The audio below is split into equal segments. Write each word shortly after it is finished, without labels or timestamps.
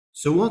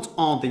So what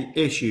are the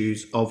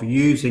issues of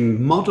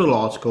using model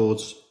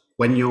articles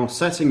when you're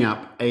setting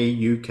up a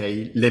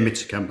UK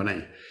limited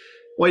company?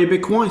 Well, you'd be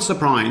quite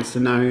surprised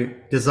to know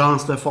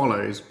disaster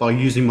follows by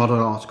using model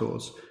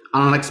articles,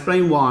 and I'll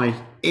explain why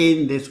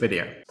in this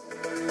video.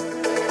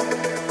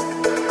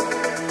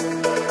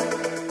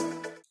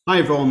 Hi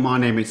everyone, my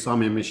name is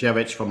Hasmi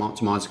Vs from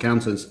Optimised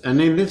Accountants,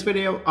 and in this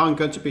video I'm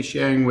going to be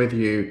sharing with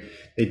you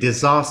the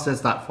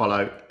disasters that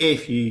follow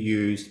if you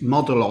use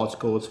model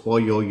articles for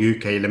your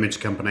UK limited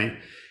company.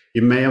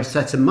 You may have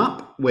set them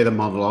up with the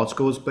model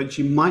articles, but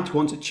you might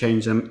want to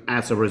change them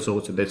as a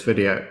result of this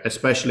video,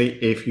 especially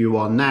if you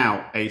are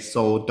now a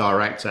sole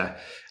director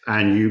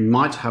and you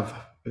might have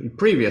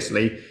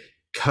previously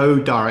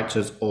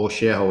co-directors or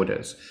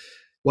shareholders.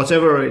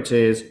 Whatever it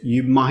is,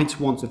 you might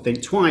want to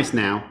think twice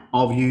now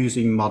of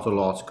using model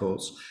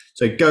articles.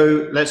 So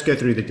let's go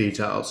through the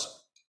details.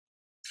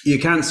 You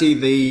can see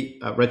the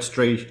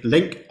registry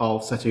link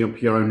of setting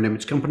up your own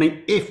limited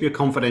company if you're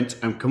confident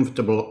and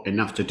comfortable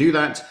enough to do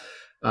that,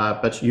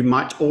 but you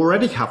might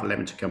already have a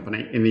limited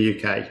company in the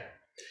UK.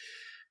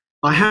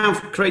 I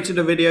have created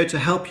a video to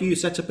help you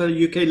set up a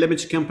UK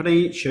limited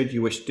company should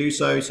you wish to do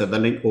so, so the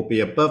link will be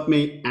above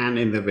me and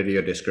in the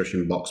video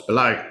description box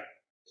below.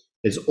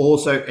 There's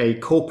also a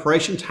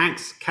corporation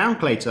tax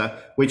calculator,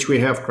 which we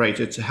have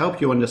created to help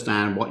you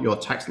understand what your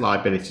tax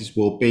liabilities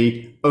will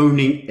be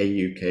owning a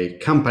UK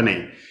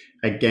company.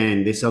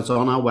 Again, this is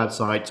on our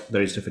website.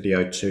 There is a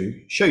video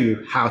to show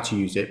you how to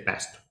use it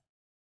best.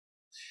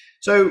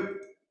 So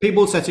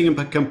people setting up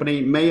a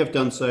company may have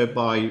done so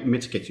by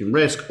mitigating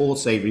risk or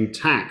saving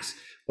tax.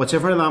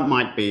 Whatever that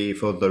might be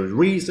for those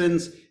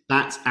reasons,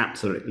 that's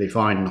absolutely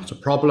fine, not a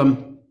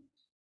problem.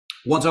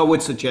 What I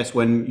would suggest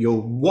when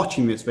you're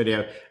watching this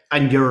video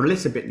and you're a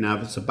little bit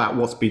nervous about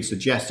what's been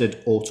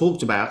suggested or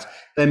talked about,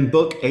 then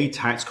book a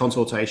tax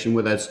consultation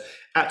with us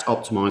at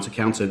Optimised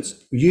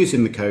Accountants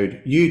using the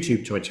code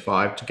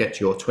YouTube25 to get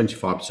your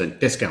 25%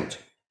 discount.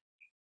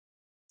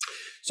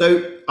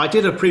 So I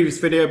did a previous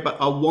video, but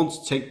I want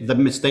to take the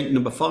mistake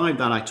number 5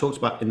 that I talked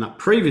about in that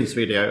previous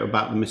video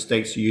about the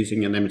mistakes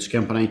using a limited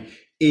company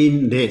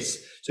in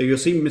this. So you'll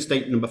see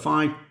mistake number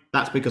 5.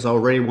 That's because I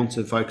really want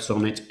to focus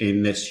on it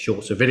in this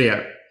shorter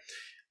video.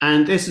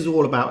 And this is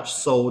all about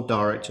sole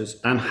directors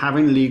and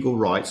having legal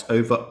rights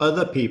over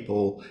other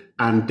people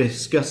and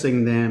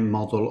discussing their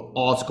model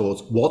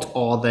articles. What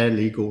are their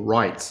legal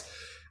rights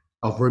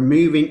of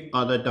removing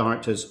other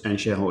directors and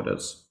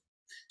shareholders?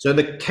 So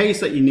the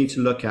case that you need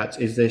to look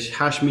at is this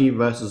Hasmi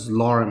Vs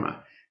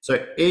Lorimer.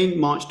 So in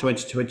March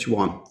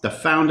 2021, the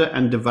founder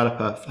and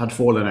developer had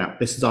fallen out.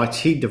 This is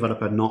IT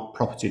developer, not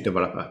property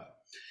developer.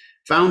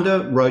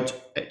 Founder wrote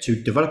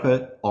to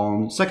developer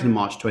on 2nd of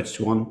March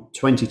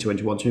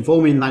 2021 to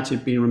inform him that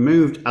he'd been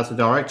removed as a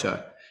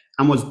director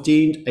and was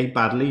deemed a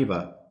bad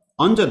leaver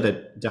under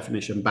the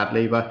definition bad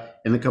leaver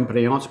in the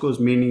company articles,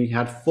 meaning he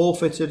had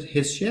forfeited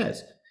his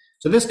shares.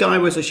 So this guy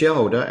was a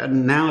shareholder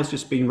and now has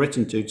just been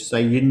written to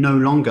say you no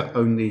longer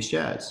own these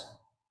shares.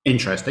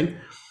 Interesting.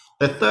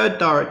 The third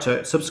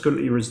director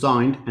subsequently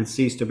resigned and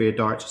ceased to be a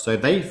director. So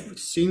they've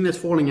seen this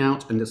falling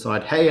out and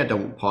decide, hey, I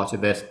don't want part of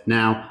this.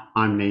 Now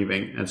I'm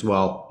leaving as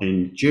well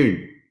in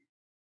June.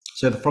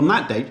 So from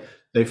that date,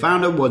 the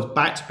founder was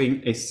back to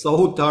being a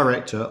sole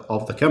director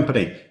of the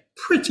company.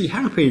 Pretty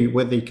happy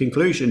with the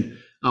conclusion,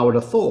 I would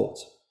have thought.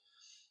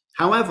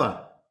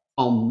 However,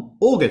 on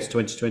August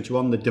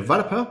 2021, the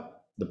developer,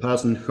 the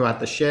person who had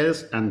the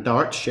shares and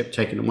directorship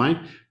taken away,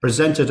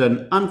 presented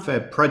an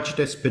unfair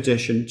prejudice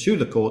petition to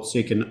the court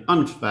seeking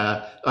an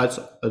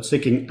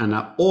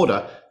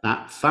order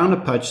that founder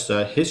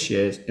purchaser his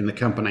shares in the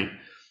company.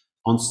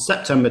 On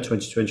September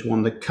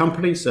 2021, the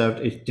company served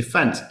a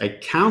defense, a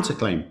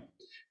counterclaim,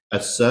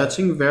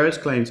 asserting various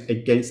claims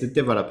against the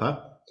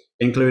developer,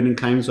 including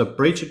claims of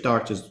breach of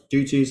director's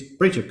duties,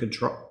 breach of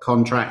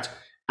contract,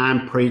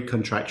 and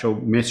pre-contractual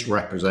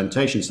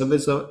misrepresentation. So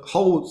there's a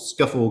whole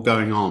scuffle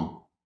going on,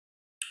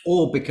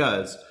 all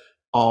because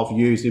of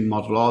using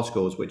model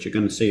articles, which you're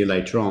going to see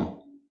later on.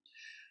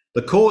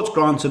 The court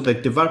granted the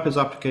developer's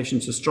application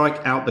to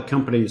strike out the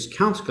company's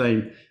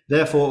counterclaim,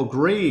 therefore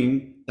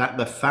agreeing that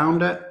the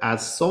founder,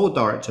 as sole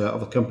director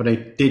of the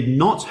company, did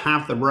not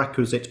have the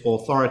requisite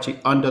authority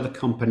under the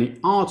company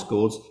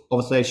articles of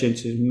association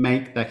to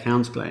make their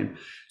counterclaim.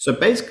 So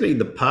basically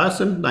the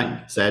person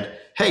that said,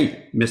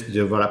 hey, Mr.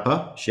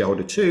 Developer,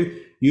 shareholder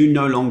 2, you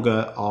no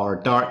longer are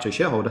a director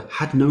shareholder,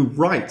 had no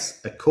rights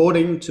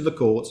according to the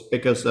courts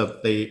because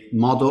of the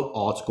model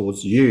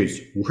articles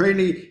used.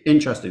 Really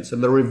interesting. So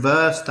they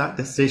reversed that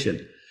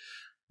decision.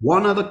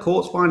 One of the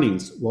court's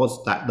findings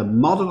was that the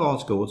model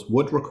articles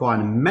would require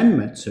an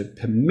amendment to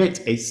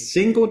permit a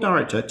single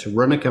director to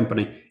run a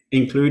company,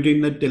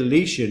 including the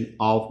deletion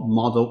of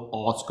model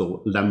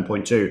article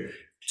 11.2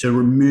 to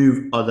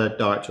remove other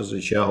directors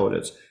and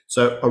shareholders.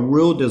 So a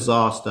real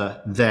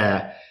disaster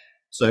there.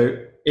 So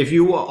if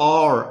you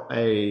are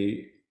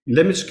a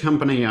limited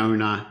company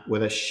owner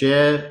with a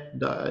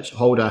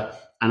shareholder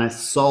and a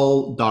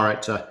sole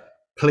director,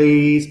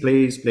 please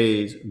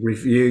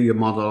review your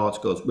model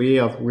articles. We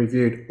have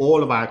reviewed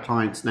all of our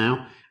clients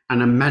now,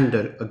 and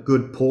amended a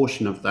good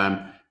portion of them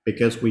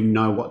because we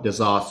know what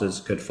disasters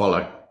could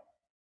follow.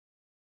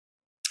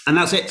 And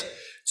that's it.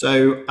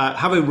 So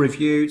have a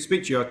review,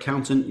 speak to your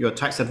accountant, your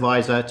tax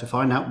advisor to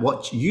find out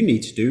what you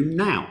need to do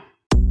now.